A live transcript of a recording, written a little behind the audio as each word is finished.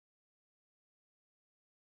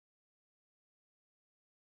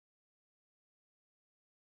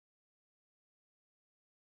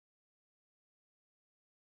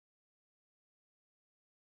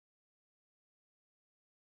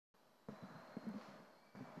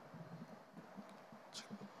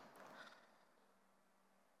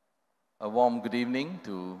A warm good evening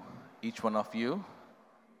to each one of you.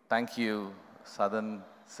 Thank you, Southern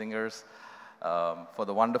singers, for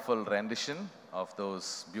the wonderful rendition of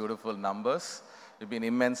those beautiful numbers. We've been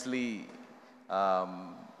immensely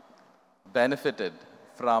benefited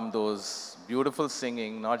from those beautiful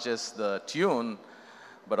singing, not just the tune,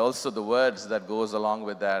 but also the words that goes along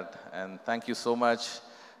with that. And thank you so much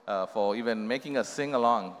for even making us sing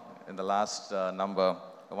along in the last number,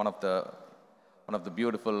 one of the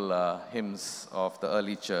beautiful hymns of the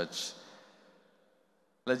early church.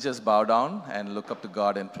 Let's just bow down and look up to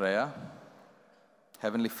God in prayer.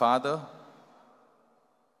 Heavenly Father,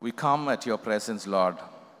 we come at your presence, Lord.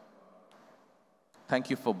 Thank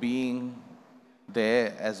you for being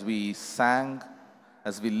there as we sang,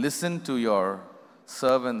 as we listened to your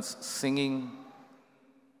servants singing,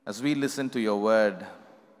 as we listened to your word.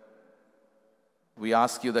 We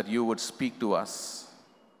ask you that you would speak to us.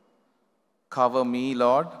 Cover me,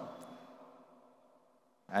 Lord,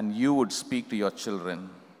 and you would speak to your children.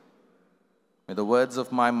 May the words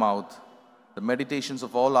of my mouth, the meditations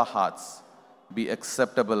of all our hearts be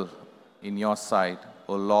acceptable in your sight,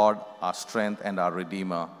 O Lord, our strength and our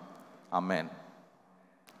Redeemer. Amen.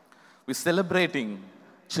 We're celebrating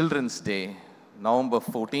Children's Day, November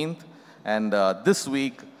 14th, and this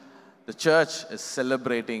week the church is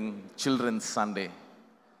celebrating Children's Sunday.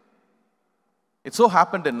 It so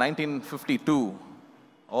happened in 1952,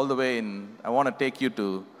 all the way in, I want to take you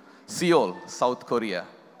to Seoul, South Korea.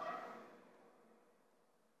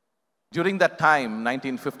 During that time,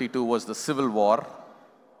 1952 was the Civil War,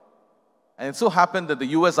 and it so happened that the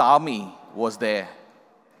US Army was there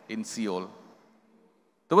in Seoul.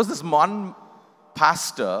 There was this one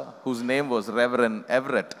pastor whose name was Reverend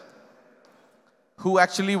Everett, who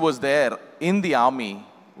actually was there in the army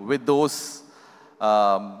with those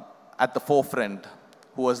at the forefront,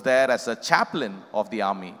 who was there as a chaplain of the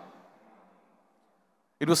army.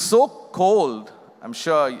 It was so cold, I'm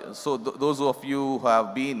sure, so those of you who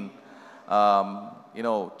have been,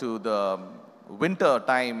 to the winter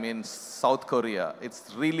time in South Korea,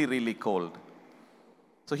 it's really, really cold.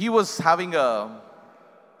 So he was having a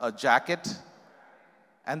jacket,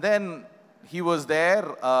 and then he was there,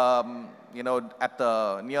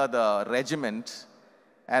 near the regiment.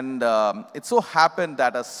 And it so happened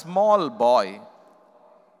that a small boy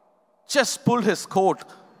just pulled his coat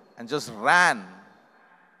and just ran.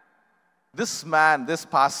 This man, this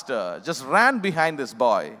pastor, just ran behind this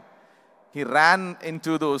boy. He ran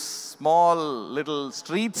into those small little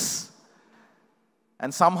streets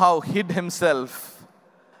and somehow hid himself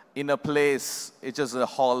in a place, it is a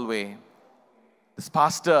hallway. This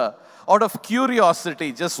pastor, out of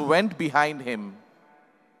curiosity, just went behind him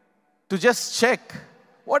to just check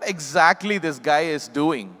what exactly this guy is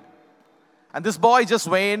doing. And this boy just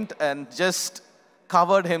went and just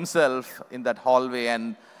covered himself in that hallway,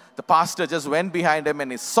 and the pastor just went behind him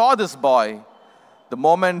and he saw this boy. The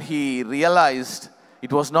moment he realized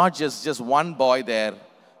it was not just one boy there,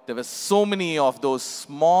 there were so many of those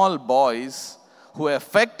small boys who were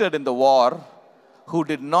affected in the war, who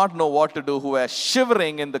did not know what to do, who were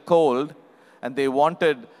shivering in the cold, and they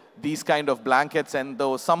wanted these kind of blankets, and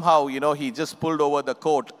though somehow, he just pulled over the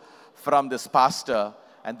coat from this pastor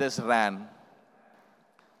and this ran.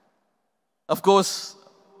 Of course,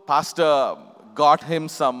 pastor got him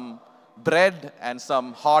some bread and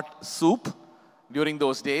some hot soup during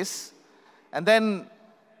those days. And then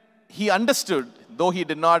he understood, though he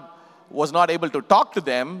was not able to talk to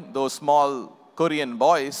them, those small Korean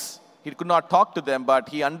boys, he could not talk to them, but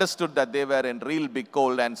he understood that they were in real big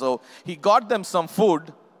cold, and so he got them some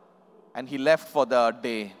food and he left for the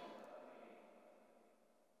day.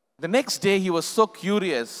 The next day he was so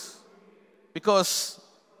curious because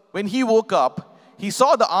when he woke up, he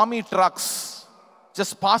saw the army trucks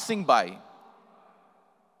just passing by.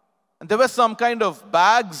 And there were some kind of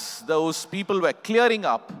bags those people were clearing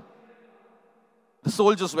up. The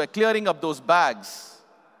soldiers were clearing up those bags.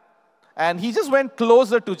 And he just went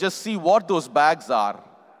closer to just see what those bags are.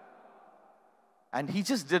 And he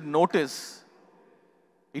just did notice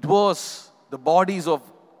it was the bodies of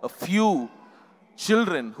a few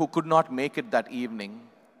children who could not make it that evening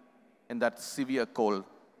in that severe cold.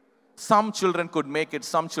 Some children could make it,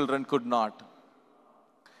 some children could not.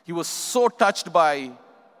 He was so touched by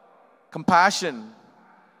compassion.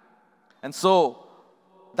 And so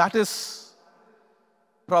that is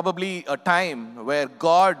probably a time where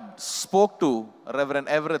God spoke to Reverend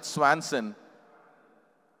Everett Swanson,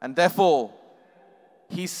 and therefore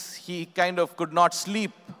he kind of could not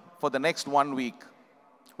sleep for the next 1 week.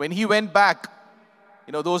 When he went back,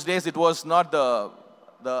 those days it was not the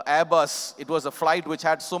Airbus, it was a flight which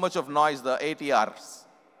had so much of noise, the ATRs.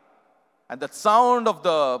 And the sound of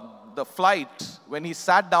the flight, when he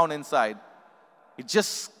sat down inside, it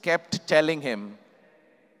just kept telling him,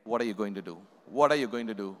 what are you going to do? What are you going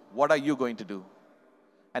to do? What are you going to do?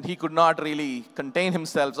 And he could not really contain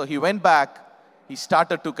himself. So he went back. He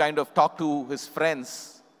started to kind of talk to his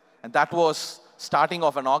friends. And that was starting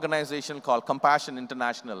of an organization called Compassion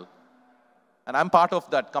International. And I'm part of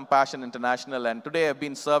that Compassion International. And today I've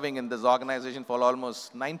been serving in this organization for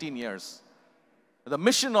almost 19 years. The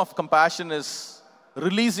mission of Compassion is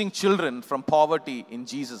releasing children from poverty in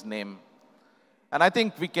Jesus' name. And I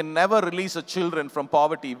think we can never release a children from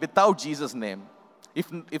poverty without Jesus' name.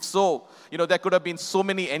 If so, there could have been so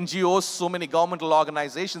many NGOs, so many governmental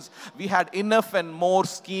organizations. We had enough and more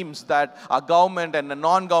schemes that our government and the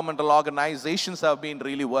non-governmental organizations have been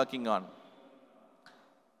really working on.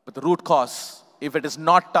 But the root cause, if it is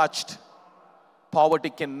not touched, poverty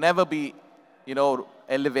can never be,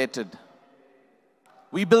 elevated.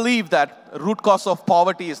 We believe that root cause of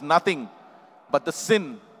poverty is nothing but the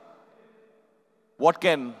sin. What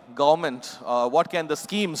can government, what can the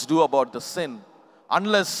schemes do about the sin?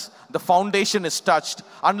 Unless the foundation is touched,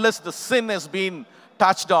 unless the sin has been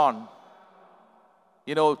touched on,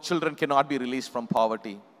 children cannot be released from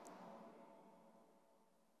poverty.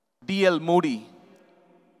 D.L. Moody,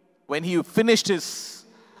 when he finished his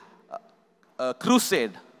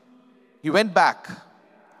crusade, he went back.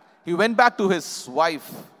 He went back to his wife.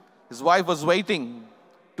 His wife was waiting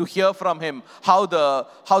to hear from him how the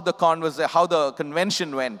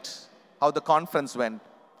convention went, how the conference went.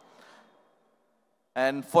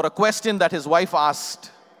 And for a question that his wife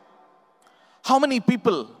asked, how many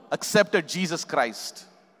people accepted Jesus Christ?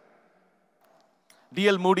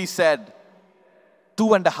 D.L. Moody said,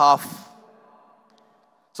 2.5.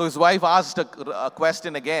 So his wife asked a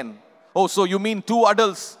question again. Oh, so you mean 2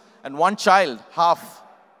 adults and 1 child, half?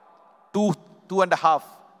 2.5.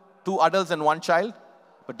 2 adults and 1 child?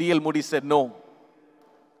 But D.L. Moody said, no.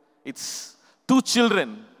 It's 2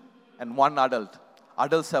 children and 1 adult.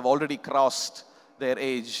 Adults have already crossed their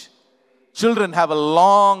age. Children have a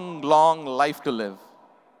long, long life to live.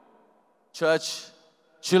 Church,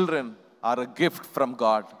 children are a gift from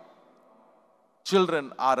God.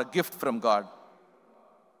 Children are a gift from God.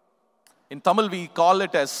 In Tamil, we call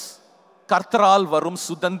it as Kartral Varum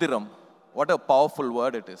Sudandiram. What a powerful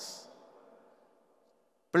word it is.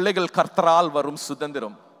 Pilligal Kartral Varum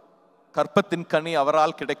Sudandiram. Karpathin Kani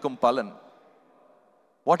Avaral Kidekkum Palan.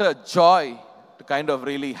 What a joy to kind of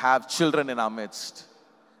really have children in our midst.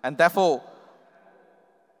 And therefore,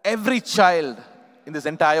 every child in this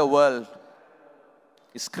entire world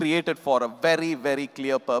is created for a very, very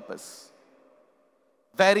clear purpose.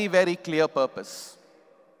 Very, very clear purpose.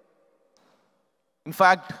 In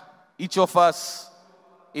fact, each of us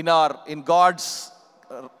in God's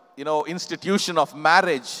institution of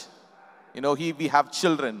marriage, we have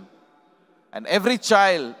children. And every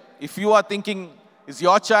child, if you are thinking, is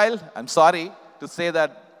your child, I'm sorry to say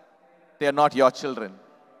that they are not your children.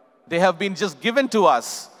 They have been just given to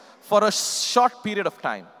us for a short period of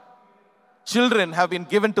time. Children have been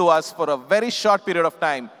given to us for a very short period of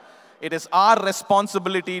time. It is our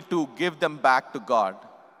responsibility to give them back to God.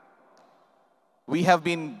 We have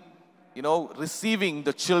been, receiving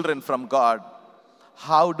the children from God.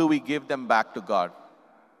 How do we give them back to God?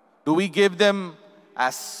 Do we give them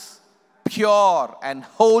as pure and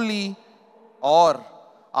holy, or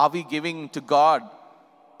are we giving to God,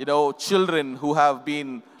 children who have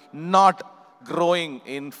been not growing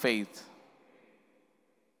in faith?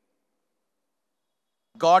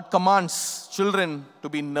 God commands children to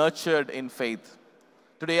be nurtured in faith.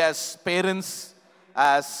 Today, as parents,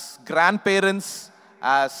 as grandparents,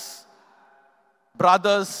 as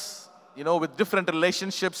brothers, with different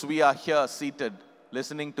relationships, we are here seated,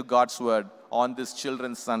 listening to God's word on this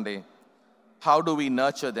Children's Sunday. How do we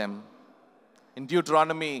nurture them? In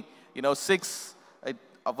Deuteronomy, 6,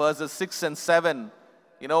 verses 6 and 7,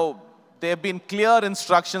 there have been clear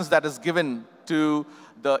instructions that is given to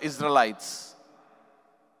the Israelites.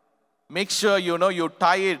 Make sure, you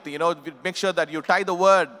tie it, make sure that you tie the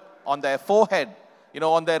word on their forehead,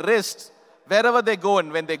 on their wrists, wherever they go,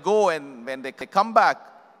 and when they go and when they come back,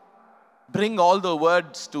 bring all the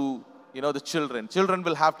words to, the children. Children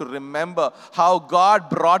will have to remember how God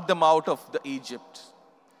brought them out of the Egypt.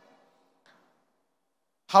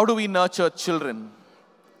 How do we nurture children?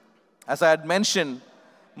 As I had mentioned,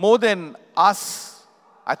 more than us,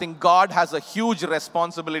 I think God has a huge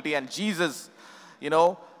responsibility, and Jesus,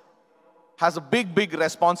 has a big, big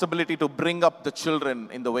responsibility to bring up the children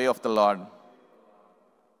in the way of the Lord.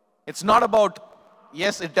 It's not about,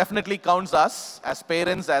 yes, it definitely counts us as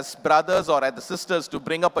parents, as brothers, or as the sisters to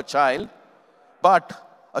bring up a child,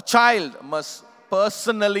 but A child must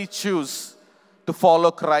personally choose to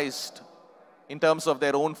follow Christ in terms of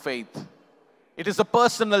their own faith. It is a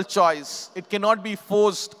personal choice. It cannot be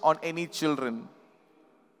forced on any children.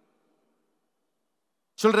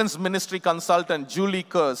 Children's ministry consultant Julie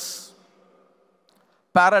Kurz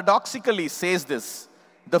paradoxically says this: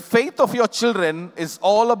 the faith of your children is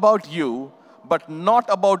all about you, but not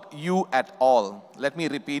about you at all. Let me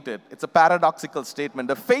repeat it. It's a paradoxical statement.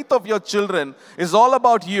 The faith of your children is all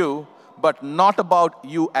about you, but not about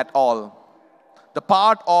you at all. The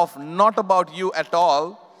part of not about you at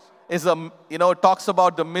all is talks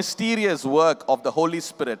about the mysterious work of the Holy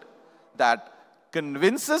Spirit that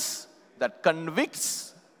convinces, that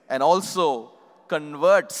convicts, and also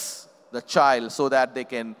converts the child so that they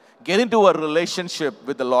can get into a relationship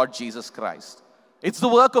with the Lord Jesus Christ. It's the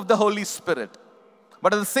work of the Holy Spirit.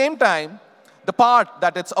 But at the same time, the part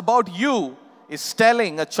that it's about you is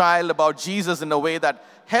telling a child about Jesus in a way that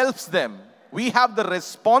helps them. We have the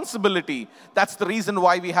responsibility. That's the reason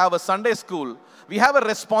why we have a Sunday school. We have a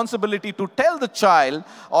responsibility to tell the child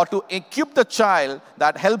or to equip the child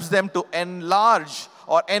that helps them to enlarge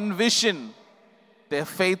or envision their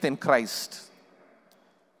faith in Christ.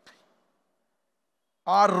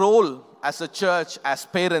 Our role as a church, as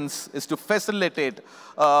parents, is to facilitate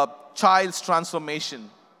a child's transformation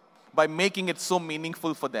by making it so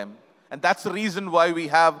meaningful for them. And that's the reason why we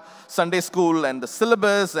have Sunday school and the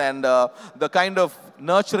syllabus and the kind of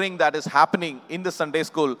nurturing that is happening in the Sunday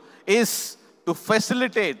school is to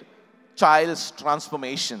facilitate child's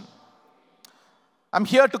transformation. I'm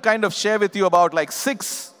here to kind of share with you about like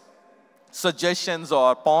 6 suggestions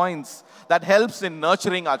or points that helps in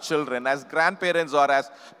nurturing our children. As grandparents or as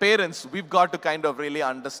parents, we've got to kind of really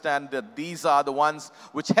understand that these are the ones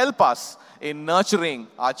which help us in nurturing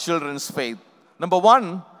our children's faith. Number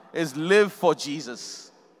 1 is live for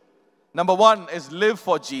Jesus. Number 1 is live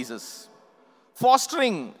for Jesus.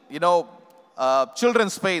 Fostering,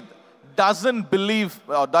 children's faith doesn't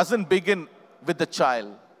begin with the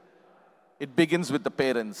child. It begins with the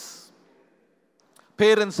parents.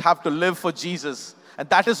 Parents have to live for Jesus. And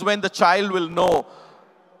that is when the child will know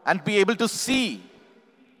and be able to see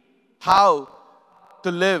how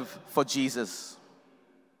to live for Jesus.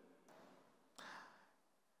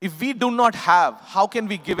 If we do not have, how can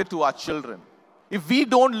we give it to our children? If we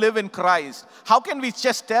don't live in Christ, how can we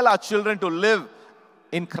just tell our children to live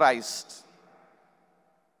in Christ?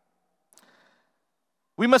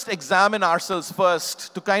 We must examine ourselves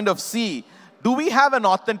first to kind of see, do we have an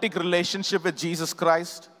authentic relationship with Jesus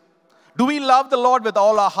Christ? Do we love the Lord with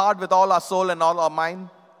all our heart, with all our soul, and all our mind?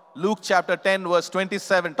 Luke chapter 10, verse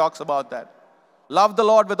 27 talks about that. Love the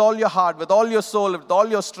Lord with all your heart, with all your soul, with all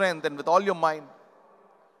your strength, and with all your mind.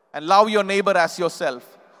 And love your neighbor as yourself.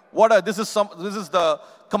 This is the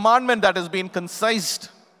commandment that has been concised.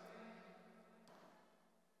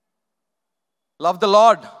 Love the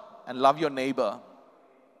Lord and love your neighbor.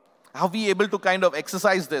 Are we able to kind of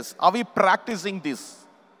exercise this? Are we practicing this?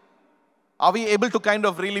 Are we able to kind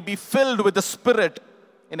of really be filled with the Spirit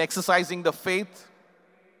in exercising the faith?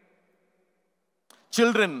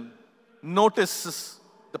 Children notice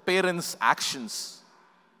the parents' actions.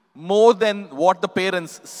 More than what the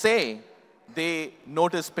parents say, they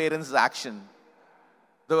notice parents' action.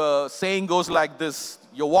 The saying goes like this: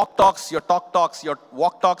 your walk talks, your talk talks. Your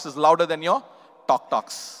walk talks is louder than your talk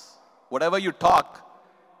talks. Whatever you talk,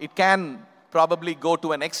 it can probably go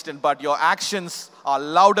to an extent, but your actions are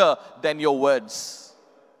louder than your words.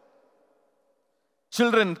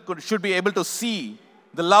 Children should be able to see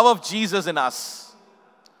the love of Jesus in us.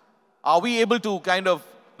 Are we able to kind of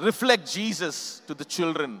reflect Jesus to the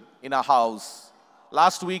children in our house?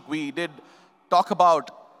 Last week we did talk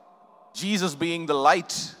about Jesus being the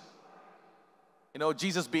light.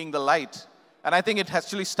 Jesus being the light. And I think it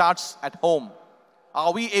actually starts at home.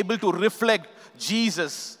 Are we able to reflect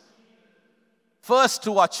Jesus first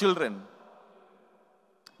to our children,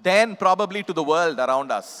 then probably to the world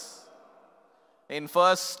around us? In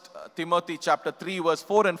 1 Timothy chapter 3, verse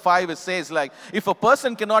 4 and 5, it says like, if a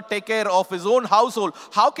person cannot take care of his own household,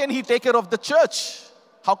 how can he take care of the church?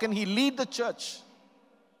 How can he lead the church?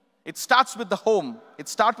 It starts with the home. It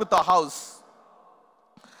starts with the house.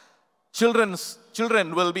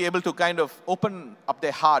 Children will be able to kind of open up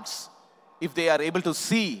their hearts if they are able to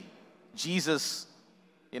see Jesus,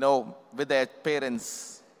 with their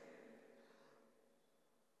parents.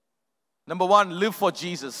 Number 1, live for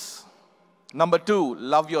Jesus. Number 2,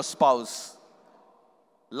 love your spouse.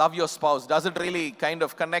 Love your spouse. Does it really kind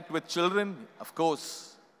of connect with children? Of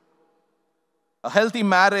course. A healthy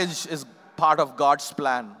marriage is part of God's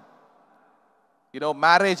plan.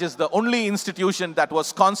 Marriage is the only institution that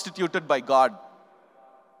was constituted by God.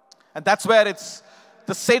 And that's where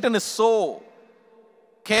the Satan is so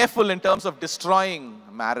careful in terms of destroying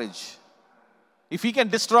marriage. If he can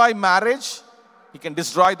destroy marriage, he can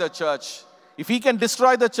destroy the church. If he can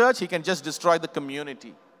destroy the church, he can just destroy the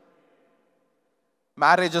community.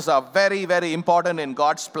 Marriages are very, very important in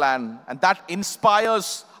God's plan, and that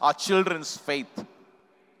inspires our children's faith.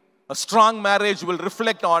 A strong marriage will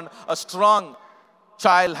reflect on a strong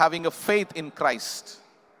child having a faith in Christ.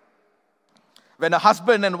 When a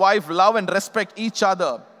husband and wife love and respect each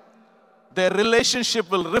other, their relationship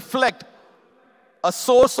will reflect a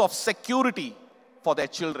source of security for their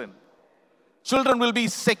children. Children will be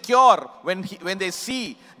secure when they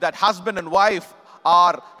see that husband and wife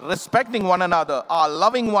are respecting one another, are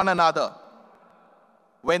loving one another.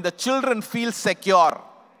 When the children feel secure,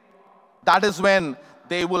 that is when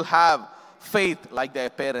they will have faith like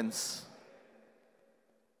their parents.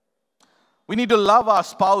 We need to love our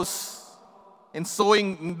spouse. In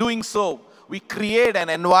doing so, we create an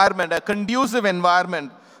environment, a conducive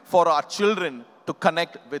environment for our children to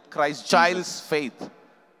connect with Christ, child's faith.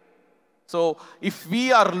 So if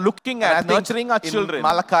we are looking at nurturing our children,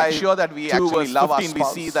 Malachi, sure that we actually love our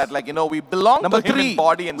spouse. We see that, we belong to him in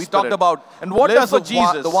body and spirit. Talked about, and what does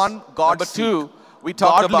Jesus? The one God. Number two, we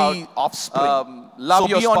talked about offspring. Love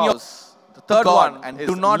your spouse. The third one, and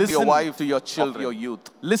do not be a wife to your children, your youth.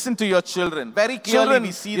 Listen to your children. Very clearly,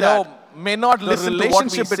 we see that. May not listen to what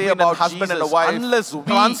we say about husband and a wife unless we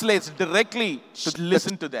translates directly to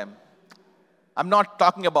listen to them. I'm not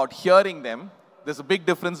talking about hearing them. There's a big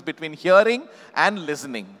difference between hearing and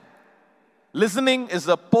listening. Listening is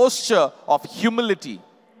a posture of humility.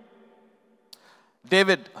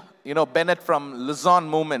 David, Bennett from Luzon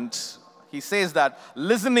Movement, he says that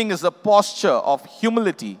listening is a posture of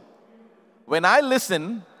humility. When I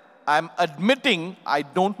listen, I'm admitting I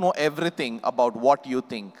don't know everything about what you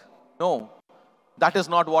think. No, that is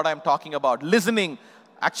not what I'm talking about. Listening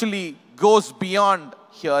actually goes beyond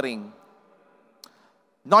hearing.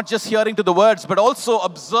 Not just hearing to the words, but also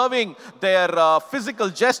observing their physical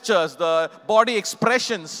gestures, the body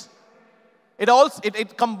expressions.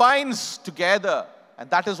 It combines together, and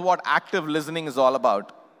that is what active listening is all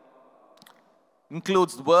about.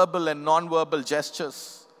 Includes verbal and non-verbal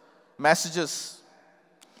gestures, messages.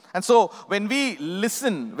 And so when we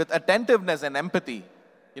listen with attentiveness and empathy,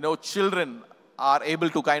 children are able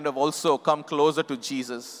to kind of also come closer to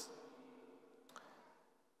Jesus.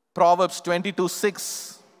 Proverbs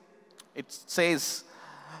 22:6, it says,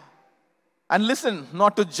 and listen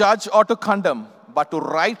not to judge or to condemn, but to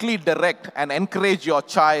rightly direct and encourage your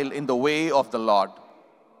child in the way of the Lord.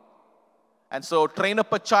 And so train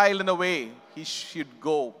up a child in a way he should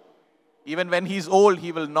go. Even when he's old,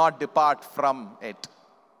 he will not depart from it.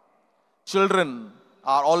 Children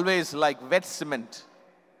are always like wet cement.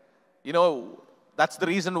 That's the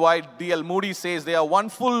reason why D.L. Moody says they are one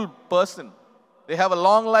full person. They have a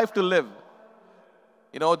long life to live.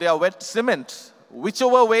 They are wet cement.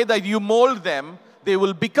 Whichever way that you mold them, they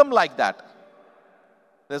will become like that.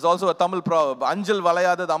 There's also a Tamil proverb, Anjal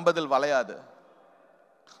valayada, Ambadil valayada.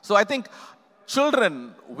 So I think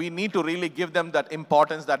children, we need to really give them that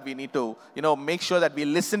importance that we need to, make sure that we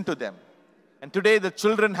listen to them. And today the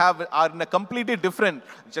children are in a completely different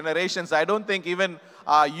generations. I don't think even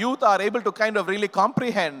youth are able to kind of really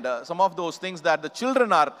comprehend some of those things that the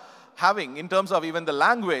children are having in terms of even the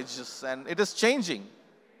languages. And it is changing.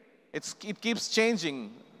 It keeps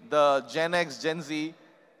changing. The Gen X, Gen Z,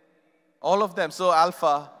 all of them. So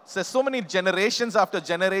Alpha. So, so many generations after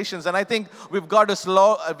generations. And I think we've got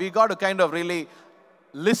to kind of really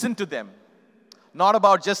listen to them. Not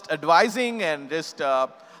about just advising and just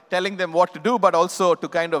telling them what to do, but also to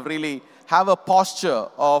kind of really have a posture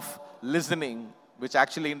of listening, which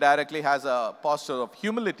actually indirectly has a posture of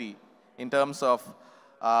humility in terms of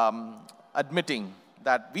admitting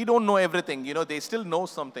that we don't know everything. They still know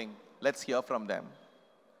something. Let's hear from them.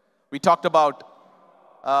 We talked about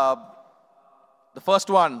the first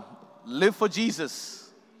one, live for Jesus,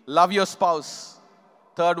 love your spouse.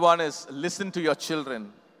 Third one is listen to your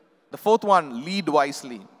children. The fourth one, lead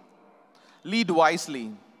wisely. Lead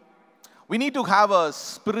wisely. We need to have a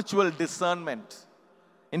spiritual discernment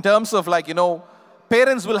in terms of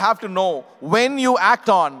parents will have to know when you act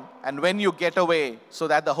on and when you get away so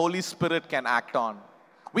that the Holy Spirit can act on.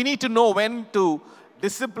 We need to know when to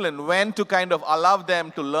discipline, when to kind of allow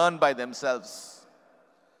them to learn by themselves.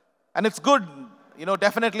 And it's good,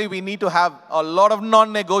 definitely we need to have a lot of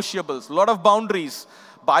non-negotiables, a lot of boundaries.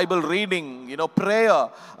 Bible reading, prayer.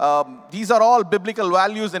 These are all biblical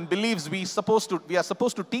values and beliefs we are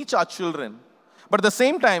supposed to teach our children. But at the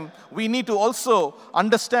same time, we need to also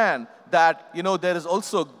understand that, there is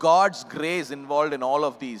also God's grace involved in all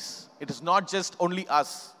of these. It is not just only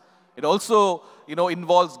us. It also,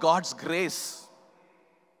 involves God's grace.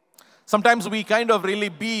 Sometimes we kind of really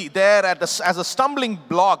be there as a stumbling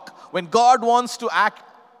block when God wants to act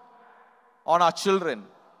on our children.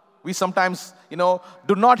 We sometimes,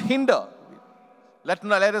 do not hinder. Let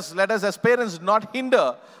us as parents not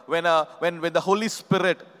hinder when the Holy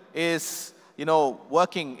Spirit is,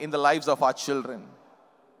 working in the lives of our children.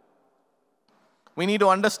 We need to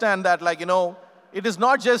understand that, it is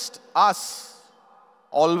not just us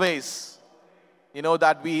always,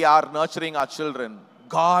 that we are nurturing our children.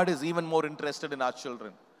 God is even more interested in our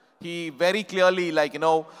children. He very clearly,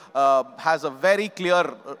 has a very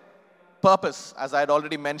clear purpose, as I had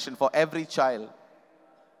already mentioned, for every child.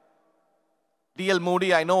 D.L.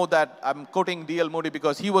 Moody, I know that I'm quoting D.L. Moody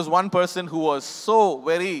because he was one person who was so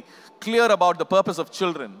very clear about the purpose of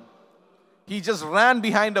children. He just ran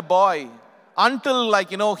behind a boy until,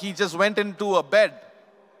 he just went into a bed.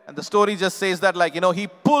 And the story just says that, he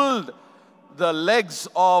pulled the legs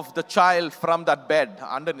of the child from that bed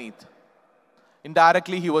underneath.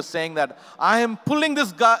 Indirectly, he was saying that, I am pulling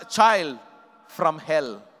this child from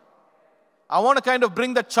hell. I want to kind of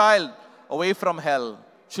bring that child away from hell.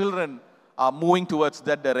 Children are moving towards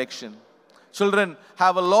that direction. Children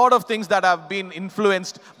have a lot of things that have been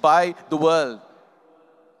influenced by the world.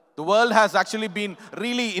 The world has actually been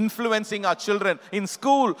really influencing our children in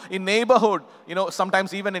school, in neighborhood,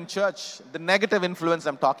 sometimes even in church. The negative influence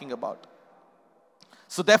I'm talking about.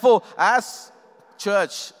 So therefore, as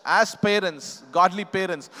church, as parents, godly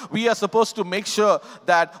parents, we are supposed to make sure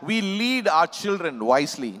that we lead our children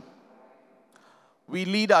wisely. We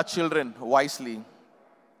lead our children wisely.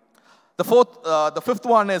 The fifth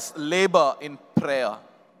one is labor in prayer.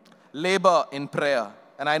 Labor in prayer.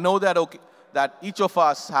 And I know that each of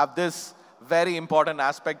us have this very important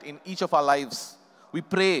aspect in each of our lives. We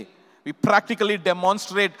pray. We practically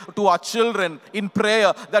demonstrate to our children in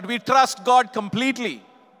prayer that we trust God completely.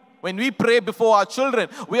 When we pray before our children,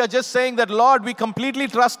 we are just saying that, Lord, we completely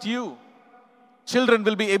trust you. Children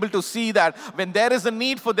will be able to see that when there is a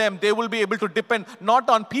need for them, they will be able to depend not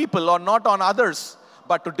on people or not on others,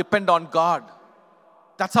 but to depend on God.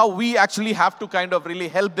 That's how we actually have to kind of really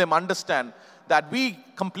help them understand that we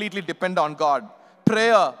completely depend on God.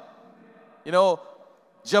 Prayer,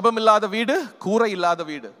 jabam illada veedu, koora illada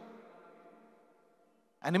veedu.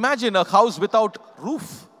 And imagine a house without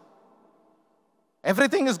roof.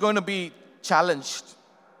 Everything is going to be challenged.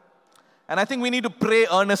 And I think we need to pray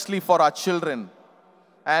earnestly for our children.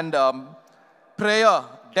 And prayer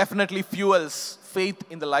definitely fuels faith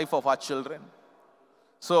in the life of our children.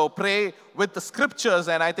 So pray with the scriptures,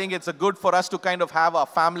 and I think it's good for us to kind of have our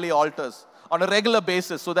family altars on a regular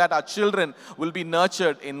basis so that our children will be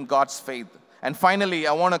nurtured in God's faith. And finally,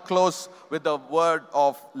 I want to close with the word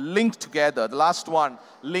of linked together. The last one,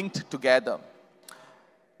 linked together.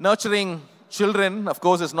 Nurturing children, of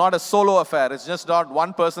course, is not a solo affair. It's just not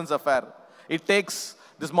one person's affair. It takes,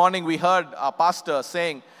 this morning we heard our pastor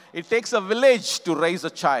saying, it takes a village to raise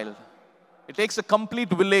a child. It takes a complete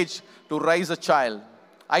village to raise a child.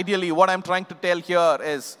 Ideally, what I'm trying to tell here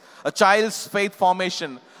is a child's faith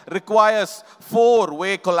formation requires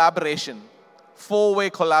four-way collaboration. Four-way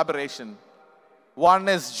collaboration. One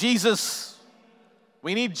is Jesus.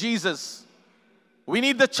 We need Jesus. We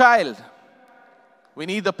need the child. We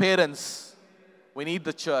need the parents. We need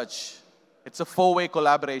the church. It's a four-way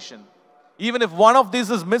collaboration. Even if one of these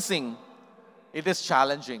is missing, it is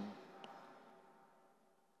challenging.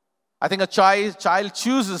 I think a child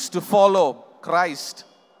chooses to follow Christ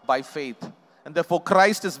by faith. And therefore,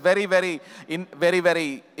 Christ is very,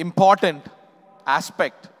 very important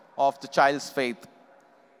aspect of the child's faith.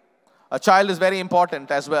 A child is very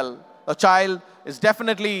important as well. A child is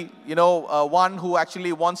definitely, one who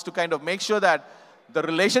actually wants to kind of make sure that the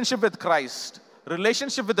relationship with Christ,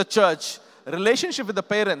 relationship with the church, relationship with the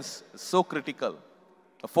parents is so critical.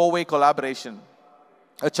 A four-way collaboration.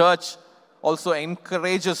 A church also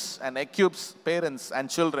encourages and equips parents and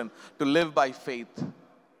children to live by faith.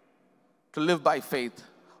 To live by faith.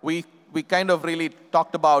 We kind of really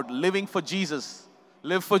talked about living for Jesus.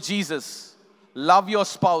 Live for Jesus. Love your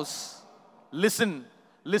spouse. Listen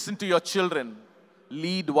to your children.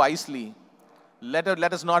 Lead wisely. Let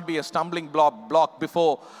us not be a stumbling block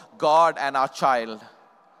before God and our child.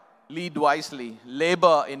 Lead wisely.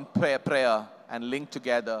 Labor in prayer and link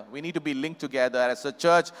together. We need to be linked together. As a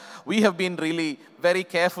church, we have been really very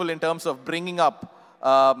careful in terms of bringing up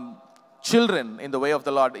children in the way of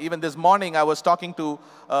the Lord. Even this morning, I was talking to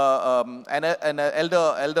an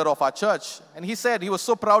elder of our church, and he said he was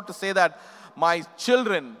so proud to say that my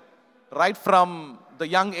children, right from the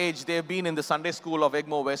young age, they've been in the Sunday school of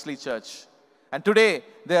Egmore Wesley Church. And today,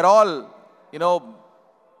 they're all,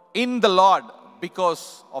 in the Lord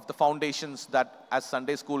because of the foundations that as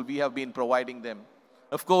Sunday school we have been providing them.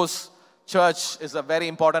 Of course, church is a very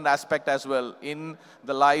important aspect as well in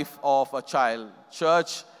the life of a child.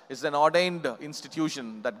 Church is an ordained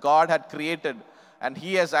institution that God had created, and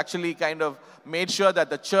He has actually kind of made sure that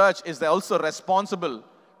the church is also responsible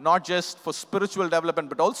not just for spiritual development,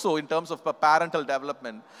 but also in terms of parental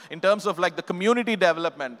development, in terms of like the community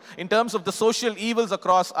development, in terms of the social evils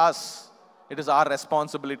across us. It is our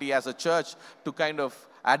responsibility as a church to kind of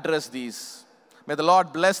address these. May the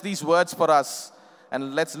Lord bless these words for us,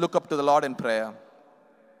 and let's look up to the Lord in prayer.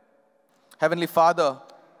 Heavenly Father,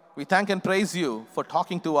 we thank and praise You for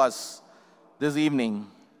talking to us this evening.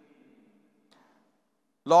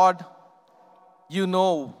 Lord, You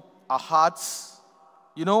know our hearts.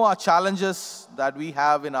 You know our challenges that we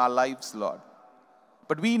have in our lives, Lord.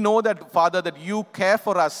 But we know that, Father, that You care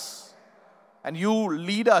for us and You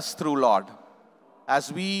lead us through, Lord.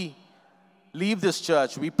 As we leave this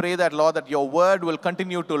church, we pray that, Lord, that Your word will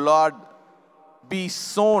continue to, Lord, be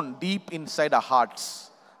sown deep inside our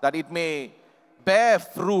hearts, that it may bear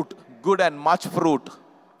fruit, good and much fruit.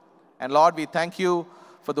 And Lord, we thank You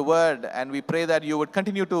for the word, and we pray that You would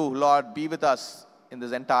continue to, Lord, be with us in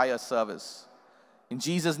this entire service. In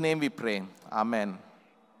Jesus' name we pray. Amen.